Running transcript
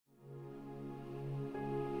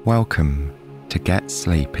Welcome to Get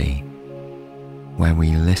Sleepy, where we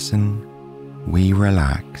listen, we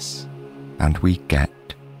relax, and we get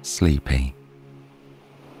sleepy.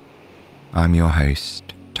 I'm your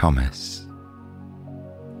host, Thomas.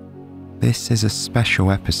 This is a special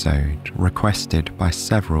episode requested by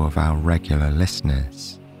several of our regular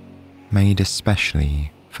listeners, made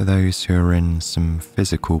especially for those who are in some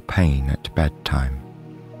physical pain at bedtime.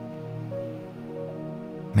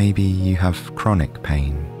 Maybe you have chronic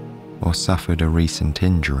pain or suffered a recent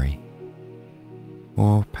injury,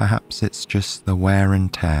 or perhaps it's just the wear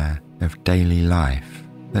and tear of daily life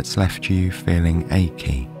that's left you feeling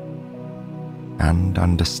achy, and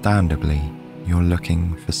understandably you're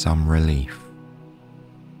looking for some relief.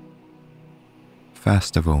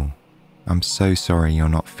 First of all, I'm so sorry you're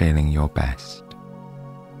not feeling your best.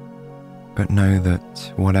 But know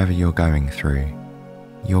that whatever you're going through,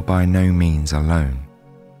 you're by no means alone,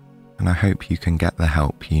 and I hope you can get the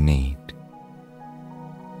help you need.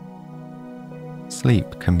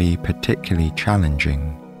 Sleep can be particularly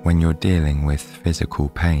challenging when you're dealing with physical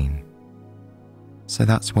pain, so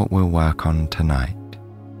that's what we'll work on tonight.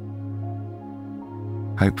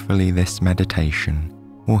 Hopefully this meditation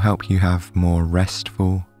will help you have more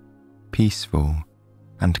restful, peaceful,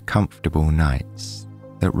 and comfortable nights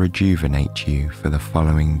that rejuvenate you for the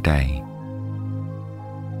following day.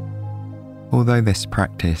 Although this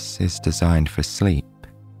practice is designed for sleep,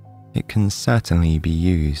 it can certainly be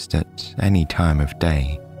used at any time of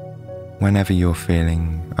day, whenever you're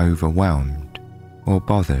feeling overwhelmed or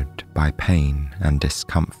bothered by pain and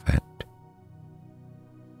discomfort.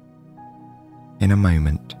 In a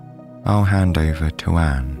moment, I'll hand over to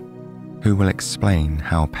Anne, who will explain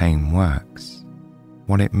how pain works,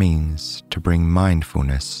 what it means to bring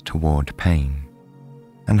mindfulness toward pain,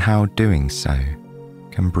 and how doing so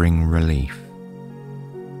can bring relief.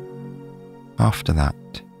 After that,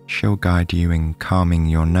 she'll guide you in calming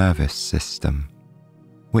your nervous system,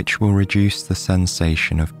 which will reduce the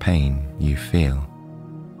sensation of pain you feel.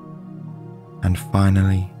 And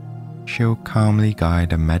finally, she'll calmly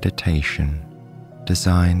guide a meditation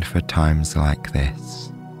designed for times like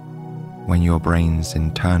this, when your brain's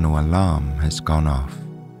internal alarm has gone off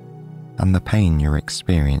and the pain you're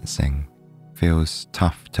experiencing feels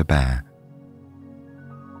tough to bear.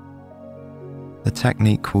 The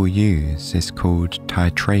technique we'll use is called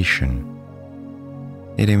titration.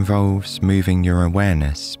 It involves moving your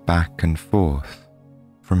awareness back and forth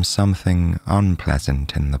from something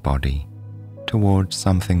unpleasant in the body towards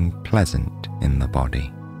something pleasant in the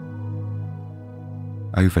body.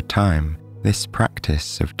 Over time, this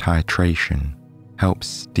practice of titration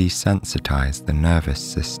helps desensitize the nervous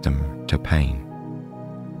system to pain.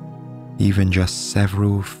 Even just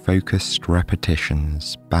several focused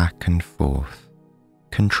repetitions back and forth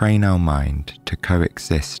can train our mind to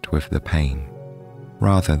coexist with the pain,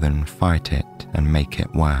 rather than fight it and make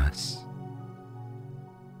it worse.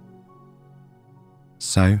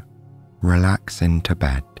 So, relax into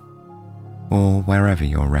bed, or wherever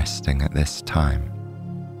you're resting at this time,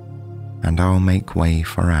 and I'll make way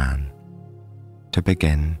for Anne to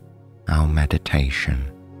begin our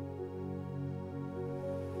meditation.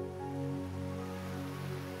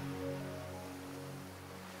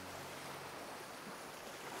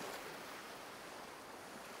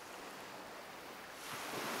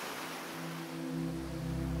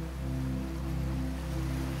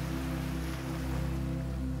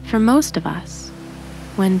 For most of us,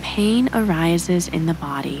 when pain arises in the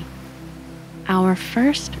body, our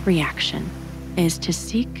first reaction is to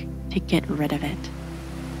seek to get rid of it.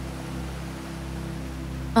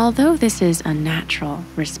 Although this is a natural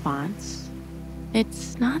response,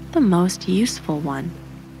 it's not the most useful one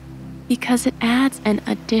because it adds an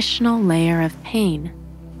additional layer of pain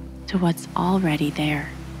to what's already there.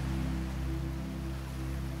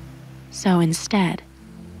 So instead,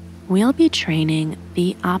 we'll be training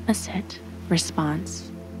the opposite response.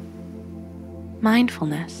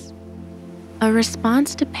 Mindfulness, a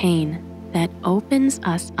response to pain that opens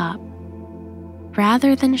us up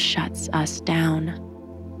rather than shuts us down.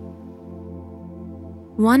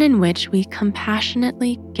 One in which we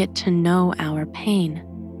compassionately get to know our pain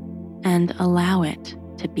and allow it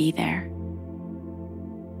to be there.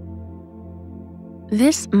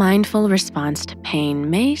 This mindful response to pain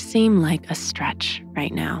may seem like a stretch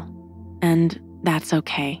right now, and that's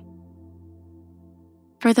okay.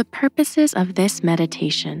 For the purposes of this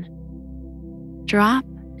meditation, drop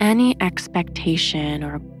any expectation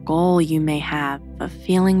or goal you may have of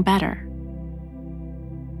feeling better,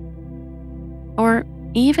 or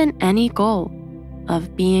even any goal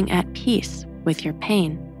of being at peace with your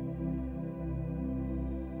pain.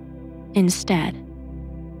 Instead,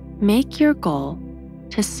 make your goal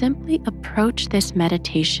to simply approach this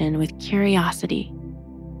meditation with curiosity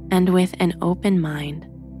and with an open mind.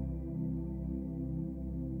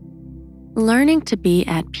 Learning to be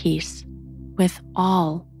at peace with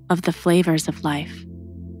all of the flavors of life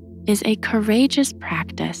is a courageous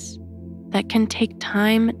practice that can take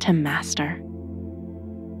time to master.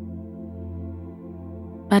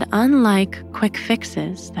 But unlike quick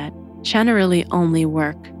fixes that generally only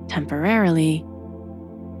work temporarily,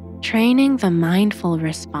 training the mindful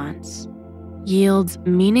response yields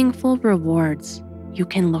meaningful rewards you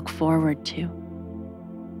can look forward to.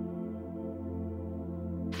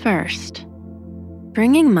 First,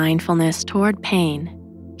 bringing mindfulness toward pain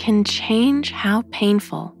can change how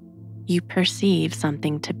painful you perceive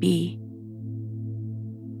something to be.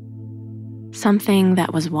 Something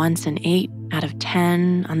that was once an 8 out of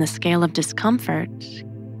 10 on the scale of discomfort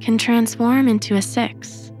can transform into a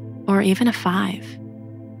 6 or even a 5.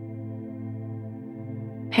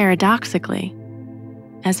 Paradoxically,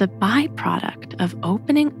 as a byproduct of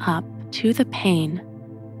opening up to the pain,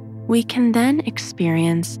 we can then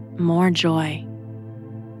experience more joy,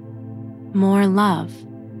 more love,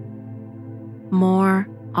 more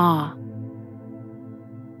awe.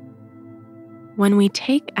 When we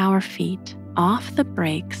take our feet off the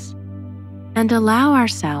brakes and allow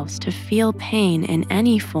ourselves to feel pain in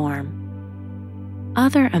any form,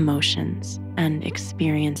 other emotions and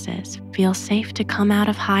experiences feel safe to come out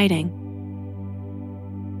of hiding,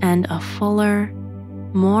 and a fuller,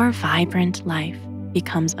 more vibrant life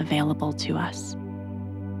becomes available to us.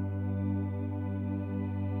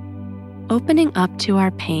 Opening up to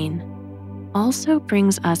our pain also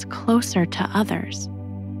brings us closer to others,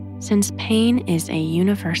 since pain is a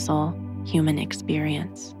universal human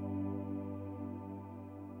experience.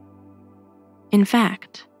 In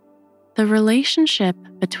fact, the relationship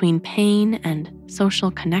between pain and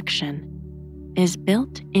social connection is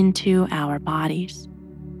built into our bodies.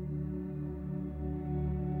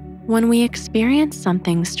 When we experience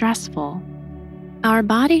something stressful, our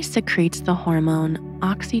body secretes the hormone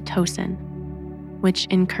oxytocin, which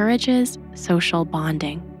encourages social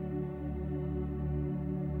bonding.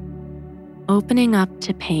 Opening up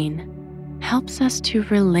to pain helps us to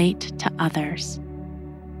relate to others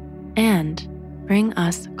and bring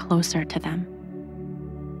us closer to them.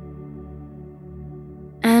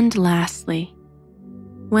 And lastly,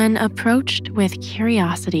 when approached with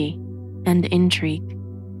curiosity and intrigue,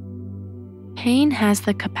 pain has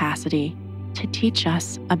the capacity to teach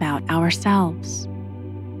us about ourselves,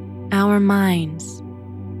 our minds,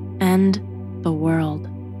 and the world.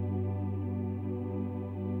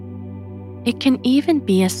 It can even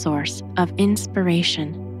be a source of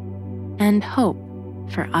inspiration and hope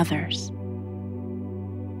for others.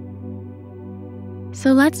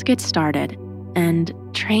 So let's get started and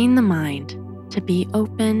train the mind to be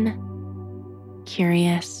open,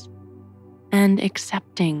 curious, and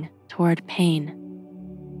accepting toward pain,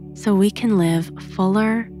 so we can live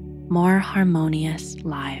fuller, more harmonious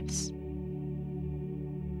lives.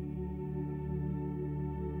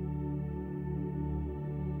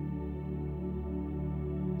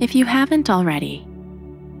 If you haven't already,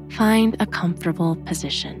 find a comfortable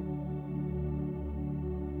position.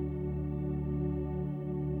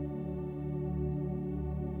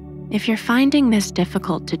 If you're finding this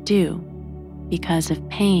difficult to do because of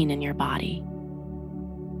pain in your body,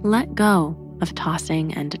 let go of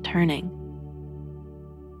tossing and turning.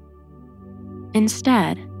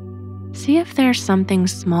 Instead, see if there's something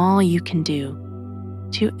small you can do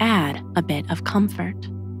to add a bit of comfort.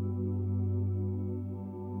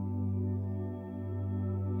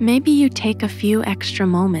 Maybe you take a few extra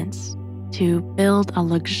moments to build a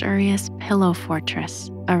luxurious pillow fortress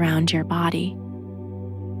around your body.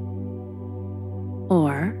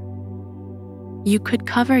 Or you could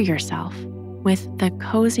cover yourself with the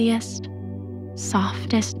coziest,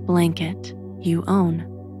 softest blanket you own.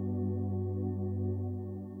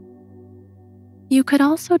 You could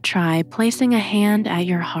also try placing a hand at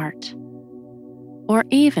your heart, or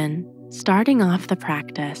even starting off the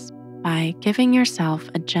practice by giving yourself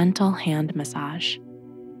a gentle hand massage.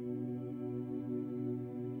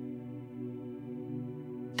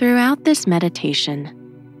 Throughout this meditation,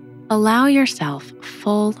 allow yourself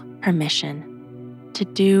full permission to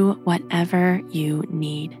do whatever you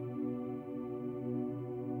need.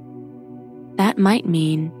 That might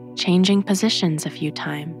mean changing positions a few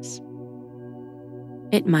times.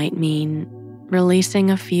 It might mean releasing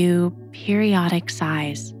a few periodic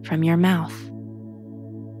sighs from your mouth.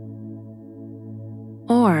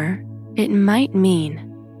 Or it might mean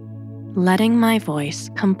letting my voice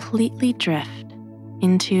completely drift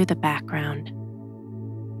into the background.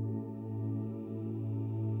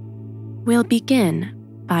 We'll begin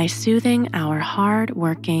by soothing our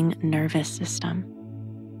hard-working nervous system,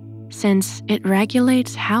 since it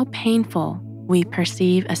regulates how painful we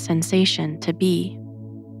perceive a sensation to be.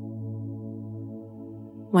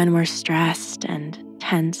 When we're stressed and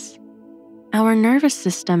tense, our nervous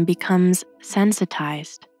system becomes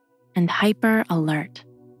sensitized and hyper-alert.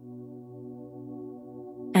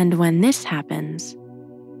 And when this happens,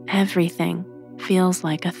 everything feels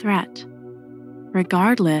like a threat,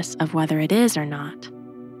 regardless of whether it is or not,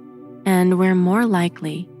 and we're more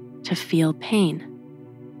likely to feel pain.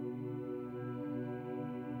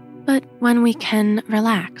 But when we can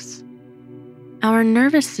relax, our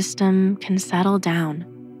nervous system can settle down.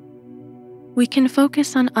 We can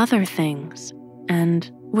focus on other things,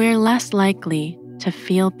 and we're less likely to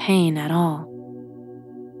feel pain at all.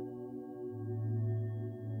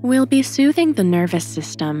 We'll be soothing the nervous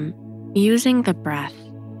system using the breath,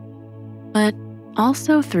 but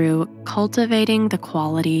also through cultivating the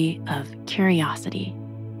quality of curiosity.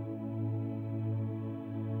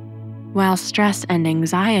 While stress and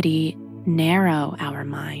anxiety narrow our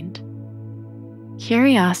mind,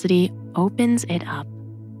 curiosity opens it up,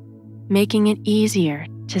 making it easier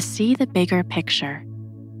to see the bigger picture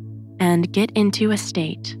and get into a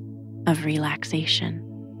state of relaxation.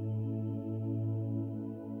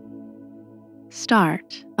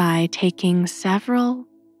 Start by taking several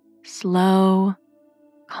slow,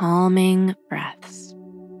 calming breaths.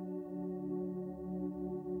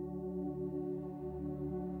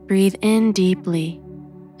 Breathe in deeply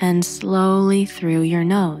and slowly through your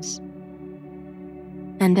nose.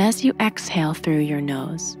 And as you exhale through your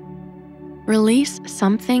nose, release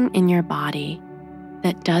something in your body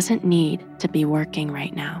that doesn't need to be working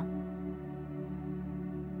right now.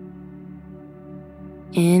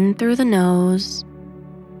 In through the nose,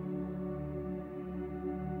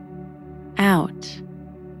 out,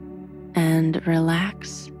 and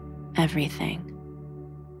relax everything.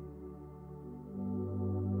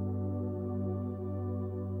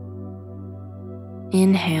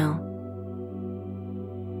 Inhale.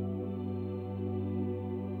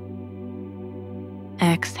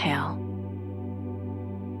 Exhale.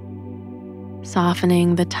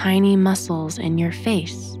 Softening the tiny muscles in your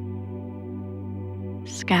face,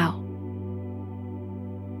 scalp,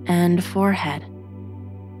 and forehead.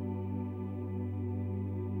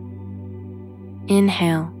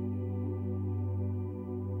 Inhale.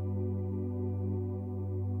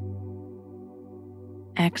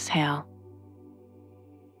 Exhale.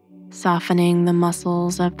 Softening the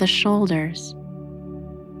muscles of the shoulders,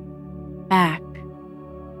 back,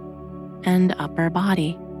 and upper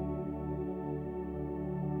body.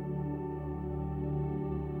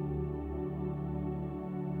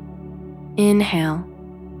 Inhale.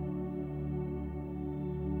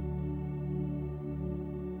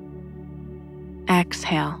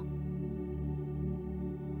 Exhale.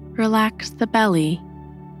 Relax the belly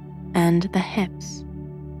and the hips.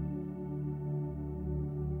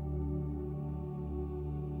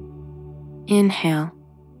 Inhale.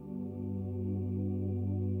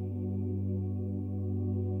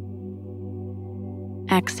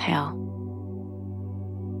 Exhale.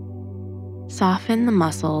 Soften the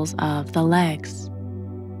muscles of the legs.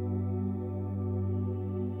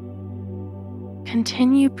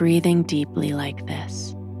 Continue breathing deeply like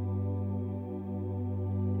this.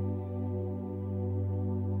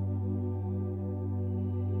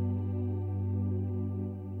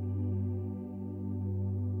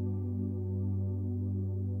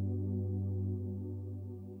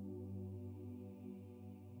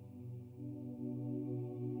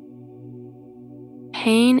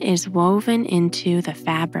 Pain is woven into the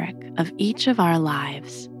fabric of each of our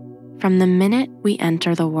lives from the minute we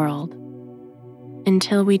enter the world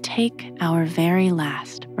until we take our very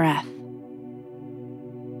last breath.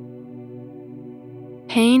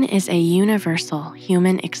 Pain is a universal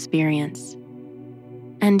human experience,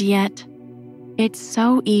 and yet it's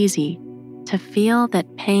so easy to feel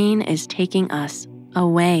that pain is taking us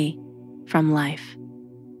away from life.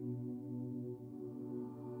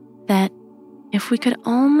 That if we could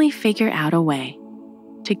only figure out a way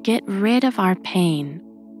to get rid of our pain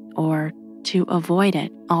or to avoid it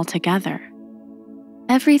altogether,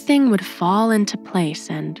 everything would fall into place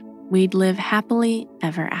and we'd live happily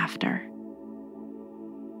ever after.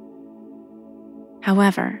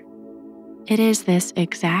 However, it is this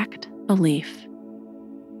exact belief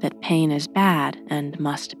that pain is bad and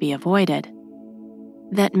must be avoided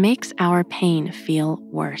that makes our pain feel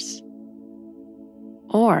worse,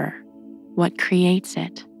 or what creates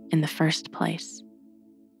it in the first place.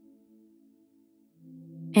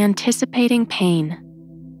 Anticipating pain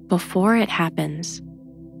before it happens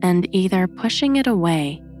and either pushing it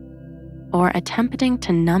away or attempting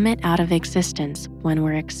to numb it out of existence when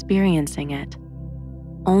we're experiencing it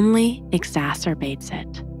only exacerbates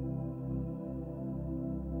it.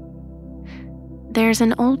 There's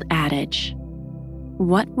an old adage,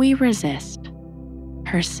 what we resist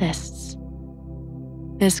persists.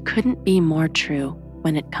 This couldn't be more true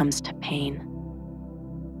when it comes to pain.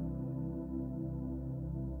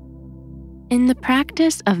 In the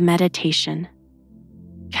practice of meditation,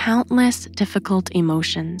 countless difficult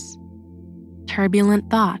emotions, turbulent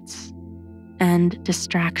thoughts, and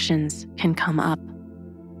distractions can come up.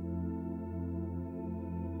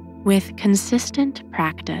 With consistent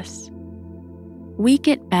practice, we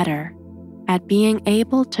get better at being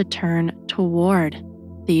able to turn toward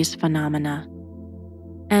these phenomena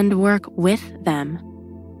and work with them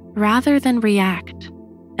rather than react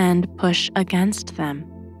and push against them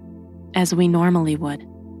as we normally would.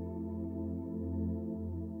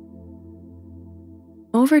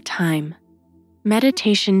 Over time,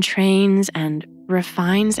 meditation trains and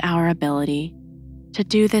refines our ability to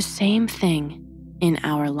do the same thing in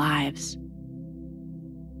our lives,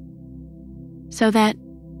 so that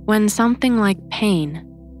when something like pain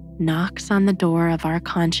knocks on the door of our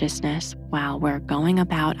consciousness while we're going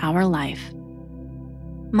about our life,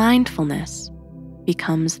 mindfulness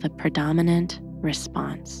becomes the predominant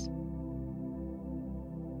response.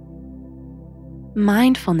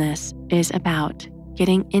 Mindfulness is about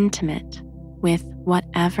getting intimate with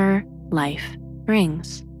whatever life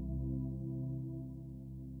brings.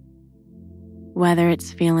 Whether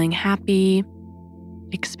it's feeling happy,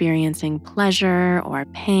 experiencing pleasure, or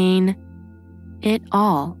pain, it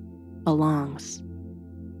all belongs.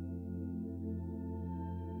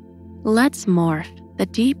 Let's morph the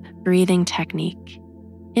deep breathing technique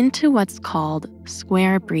into what's called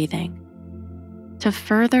square breathing to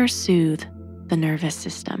further soothe the nervous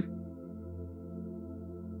system.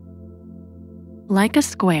 Like a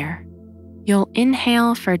square, you'll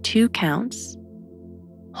inhale for 2 counts,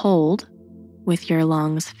 hold with your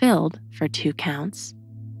lungs filled for 2 counts,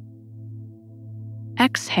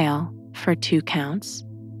 exhale for 2 counts,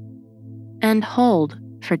 and hold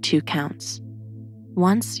for 2 counts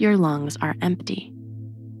once your lungs are empty.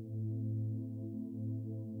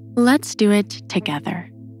 Let's do it together.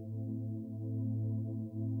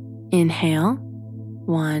 Inhale,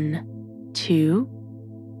 1, 2,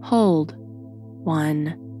 hold,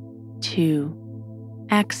 1, 2,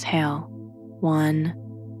 exhale, 1,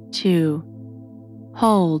 2,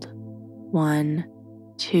 hold, 1,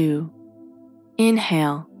 2,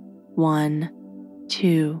 inhale, 1,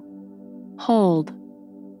 2, hold,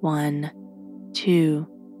 1, 2,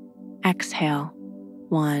 exhale,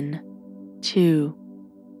 1, 2,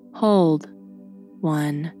 hold,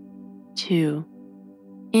 1, 2,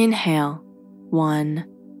 inhale, 1,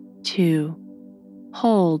 2,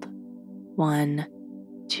 hold, 1,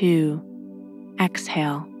 2,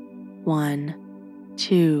 exhale, 1,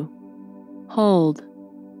 2, hold,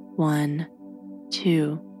 1,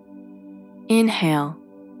 2, inhale,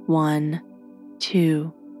 1,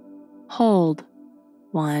 2, hold,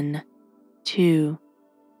 1, 2,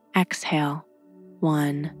 exhale,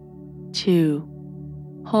 1, 2,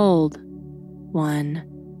 hold,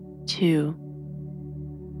 1, 2.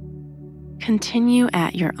 Continue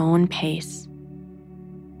at your own pace,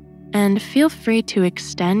 and feel free to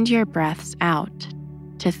extend your breaths out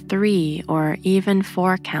to 3 or even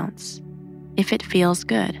 4 counts if it feels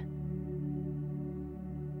good.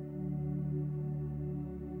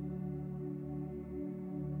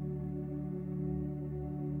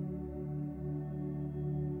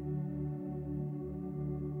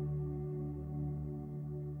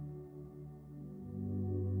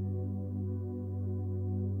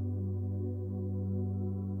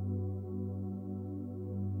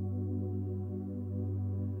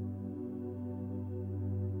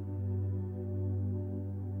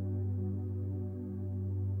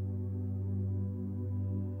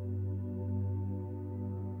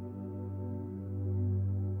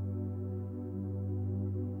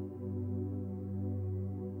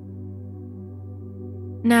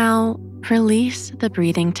 Now, release the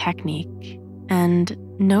breathing technique and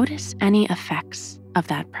notice any effects of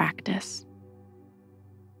that practice.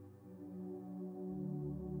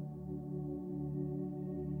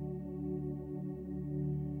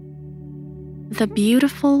 The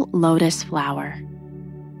beautiful lotus flower,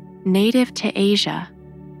 native to Asia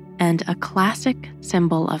and a classic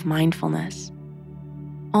symbol of mindfulness,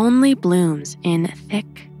 only blooms in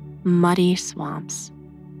thick, muddy swamps.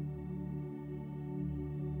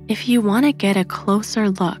 If you want to get a closer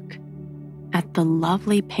look at the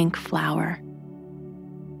lovely pink flower,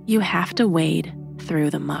 you have to wade through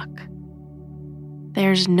the muck.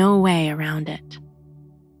 There's no way around it.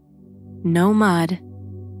 No mud,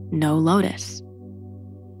 no lotus.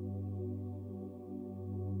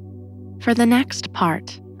 For the next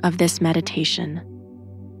part of this meditation,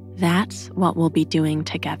 that's what we'll be doing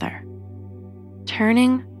together.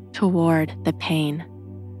 Turning toward the pain.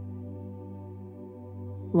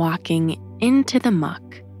 Walking into the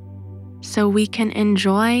muck so we can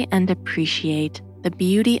enjoy and appreciate the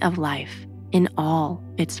beauty of life in all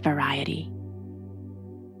its variety.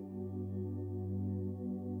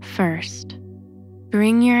 First,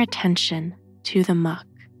 bring your attention to the muck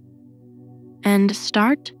and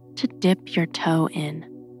start to dip your toe in.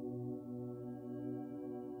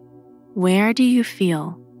 Where do you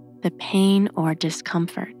feel the pain or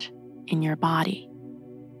discomfort in your body?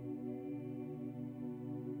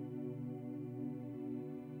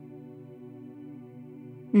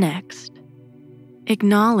 Next,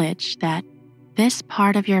 acknowledge that this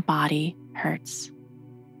part of your body hurts.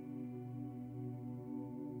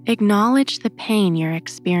 Acknowledge the pain you're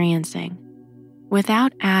experiencing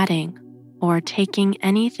without adding or taking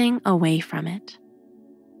anything away from it.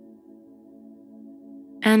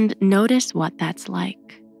 And notice what that's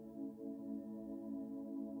like.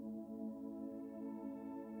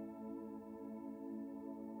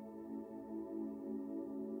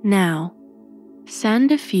 Now,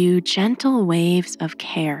 send a few gentle waves of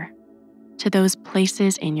care to those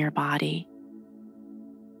places in your body.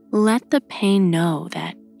 Let the pain know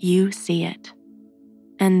that you see it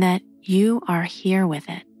and that you are here with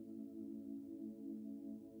it.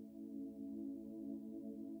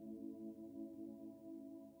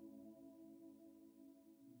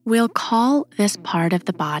 We'll call this part of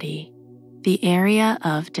the body the area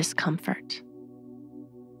of discomfort.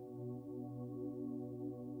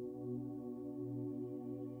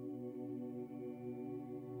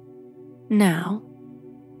 Now,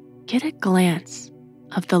 get a glance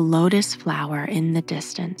of the lotus flower in the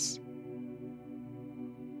distance.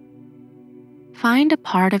 Find a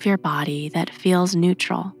part of your body that feels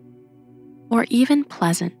neutral or even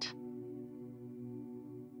pleasant.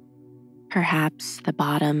 Perhaps the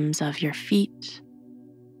bottoms of your feet,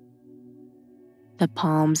 the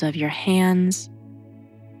palms of your hands,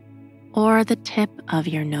 or the tip of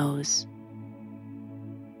your nose.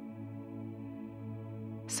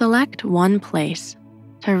 Select one place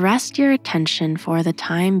to rest your attention for the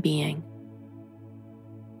time being.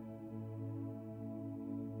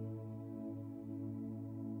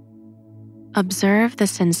 Observe the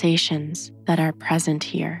sensations that are present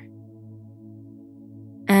here,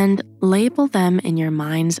 and label them in your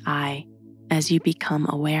mind's eye as you become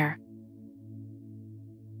aware.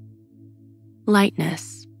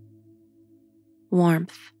 Lightness,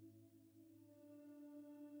 warmth,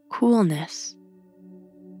 coolness,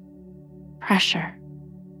 pressure.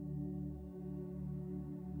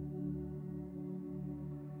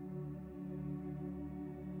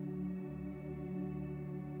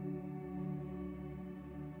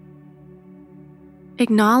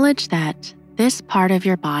 Acknowledge that this part of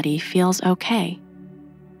your body feels okay.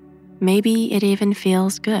 Maybe it even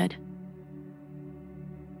feels good.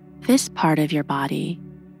 This part of your body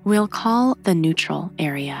we'll call the neutral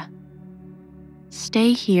area.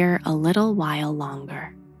 Stay here a little while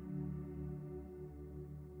longer.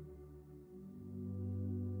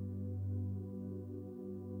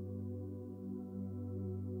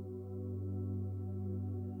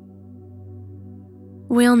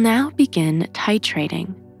 We'll now begin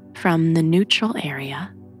titrating from the neutral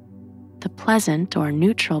area, the pleasant or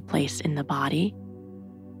neutral place in the body,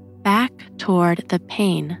 back toward the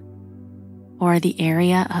pain or the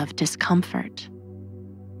area of discomfort.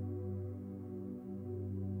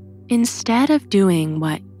 Instead of doing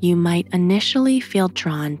what you might initially feel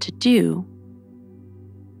drawn to do,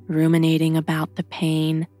 ruminating about the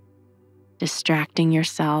pain, distracting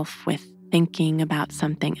yourself with thinking about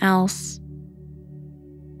something else,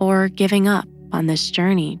 or giving up on this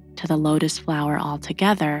journey to the lotus flower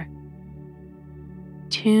altogether,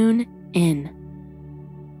 tune in.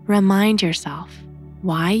 Remind yourself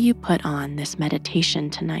why you put on this meditation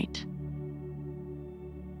tonight.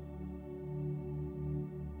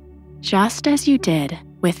 Just as you did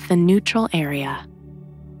with the neutral area,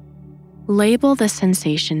 label the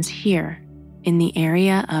sensations here in the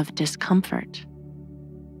area of discomfort.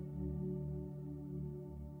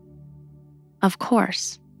 Of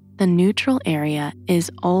course, the neutral area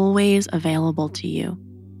is always available to you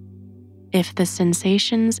if the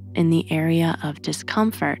sensations in the area of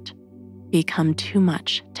discomfort become too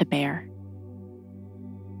much to bear.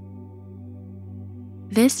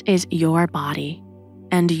 This is your body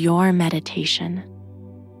and your meditation.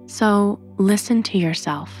 So listen to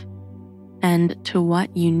yourself and to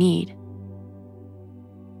what you need.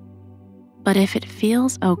 But if it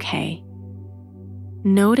feels okay,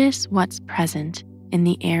 notice what's present in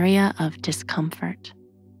the area of discomfort.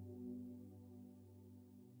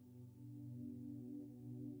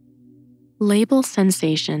 Label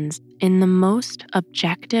sensations in the most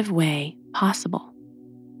objective way possible.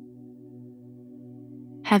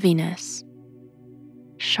 Heaviness,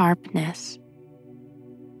 sharpness,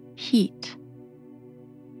 heat,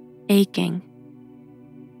 aching.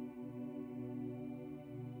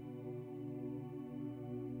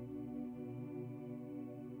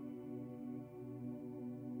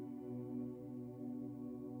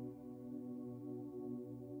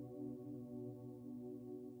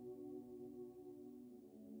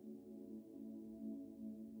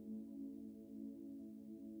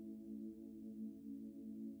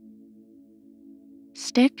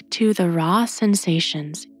 Stick to the raw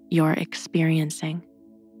sensations you're experiencing,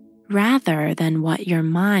 rather than what your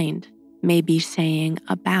mind may be saying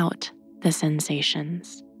about the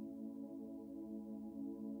sensations.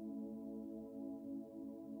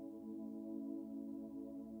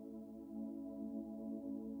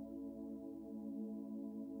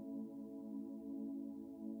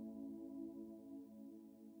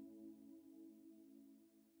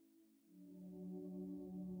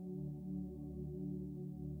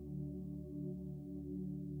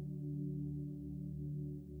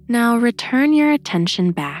 Now return your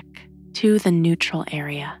attention back to the neutral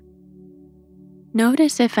area.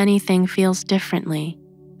 Notice if anything feels differently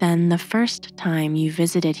than the first time you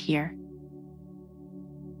visited here.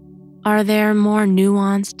 Are there more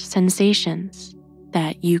nuanced sensations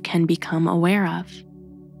that you can become aware of?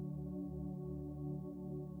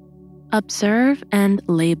 Observe and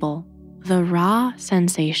label the raw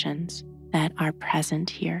sensations that are present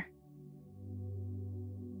here.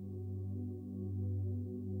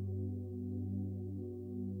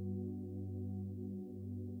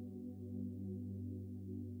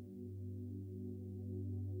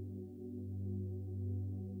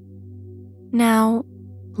 Now,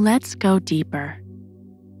 let's go deeper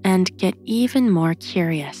and get even more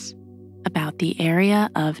curious about the area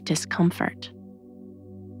of discomfort.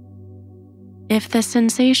 If the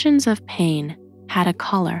sensations of pain had a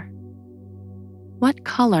color, what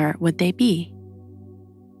color would they be?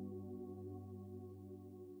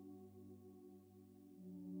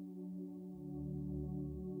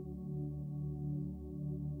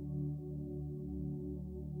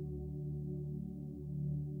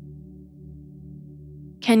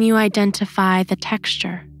 Can you identify the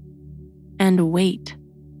texture and weight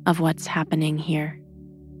of what's happening here?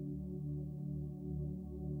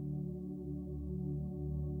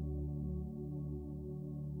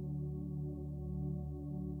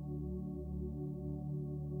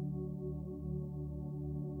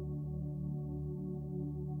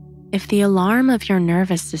 If the alarm of your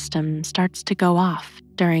nervous system starts to go off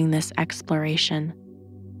during this exploration,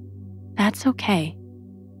 that's okay.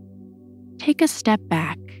 Take a step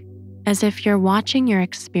back as if you're watching your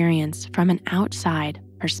experience from an outside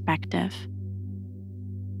perspective.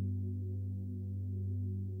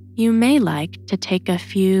 You may like to take a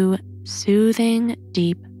few soothing,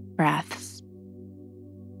 deep breaths,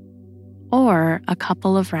 or a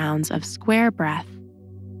couple of rounds of square breath,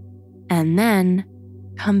 and then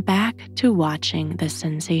come back to watching the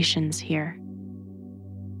sensations here.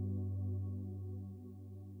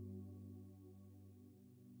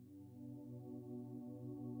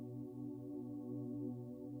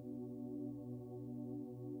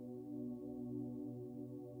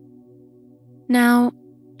 Now,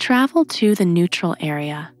 travel to the neutral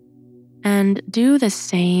area and do the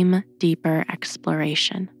same deeper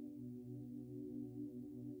exploration.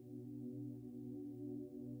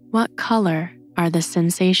 What color are the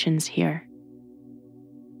sensations here?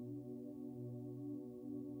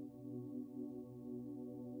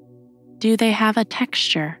 Do they have a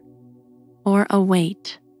texture or a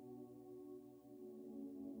weight?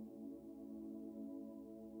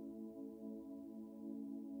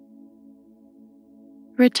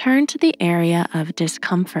 Return to the area of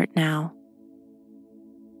discomfort now,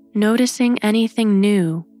 noticing anything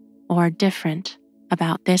new or different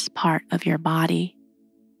about this part of your body.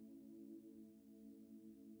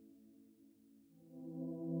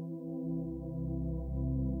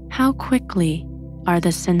 How quickly are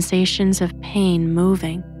the sensations of pain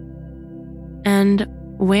moving? And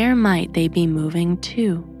where might they be moving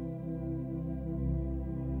to?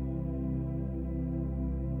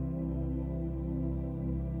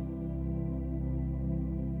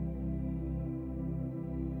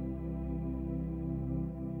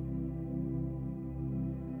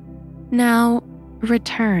 Now,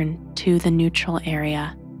 return to the neutral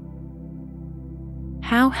area.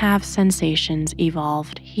 How have sensations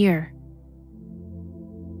evolved here?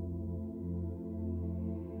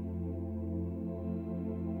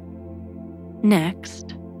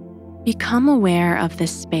 Next, become aware of the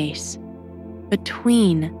space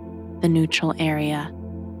between the neutral area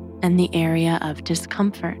and the area of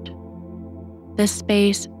discomfort, the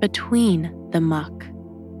space between the muck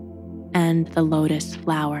and the lotus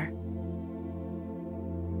flower.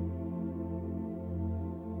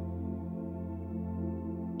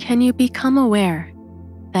 Can you become aware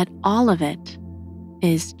that all of it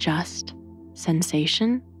is just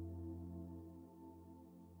sensation?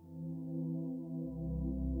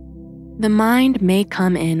 The mind may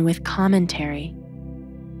come in with commentary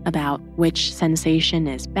about which sensation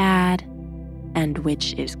is bad and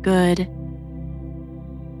which is good.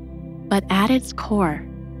 But at its core,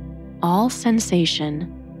 all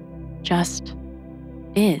sensation just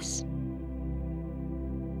is.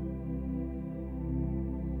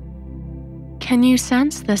 Can you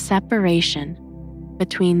sense the separation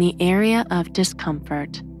between the area of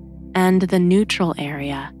discomfort and the neutral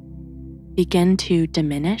area begin to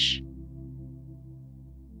diminish?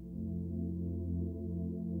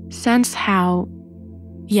 Sense how,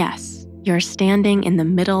 yes, you're standing in the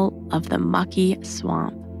middle of the mucky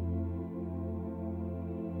swamp.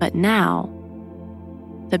 But now,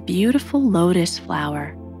 the beautiful lotus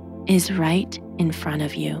flower is right in front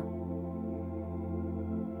of you.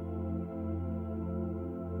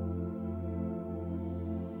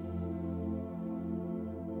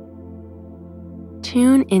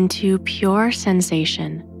 Tune into pure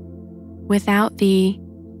sensation without the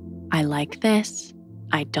 "I like this,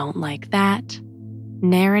 I don't like that"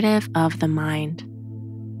 narrative of the mind.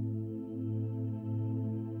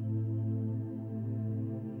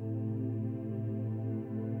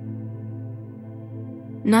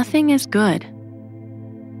 Nothing is good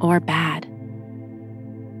or bad.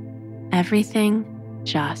 Everything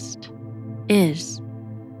just is.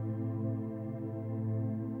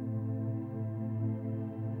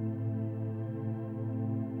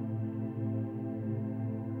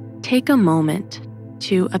 Take a moment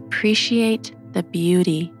to appreciate the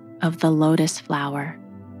beauty of the lotus flower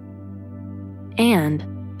and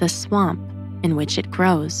the swamp in which it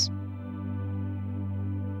grows.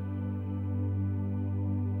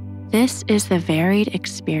 This is the varied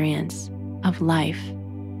experience of life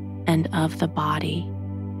and of the body.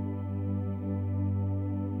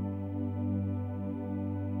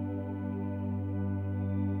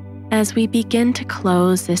 As we begin to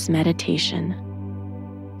close this meditation,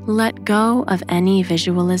 let go of any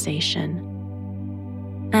visualization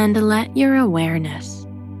and let your awareness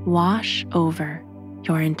wash over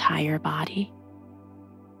your entire body.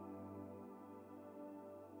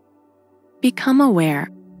 Become aware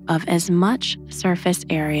of as much surface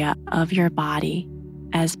area of your body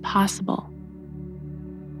as possible,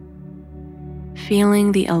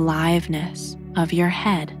 feeling the aliveness of your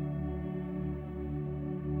head,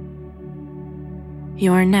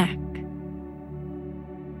 your neck,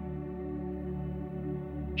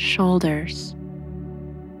 shoulders,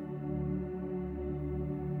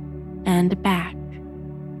 and back.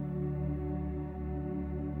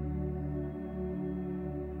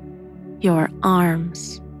 Your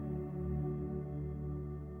arms,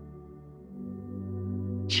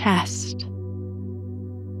 chest,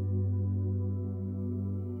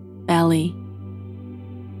 belly,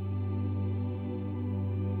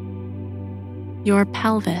 your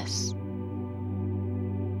pelvis,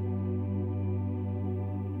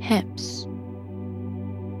 hips,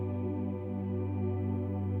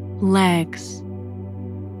 legs,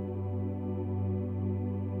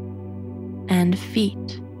 and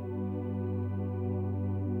feet.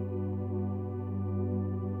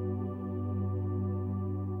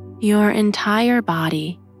 Your entire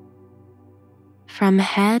body, from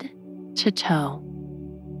head to toe,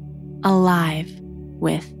 alive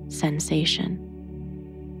with sensation.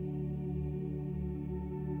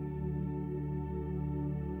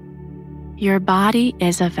 Your body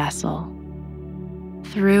is a vessel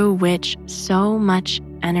through which so much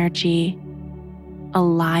energy,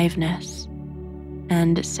 aliveness,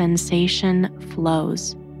 and sensation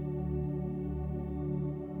flows.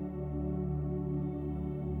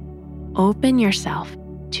 Open yourself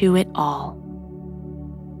to it all.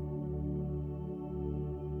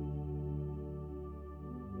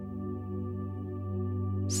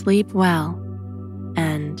 Sleep well,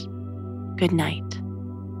 and good night.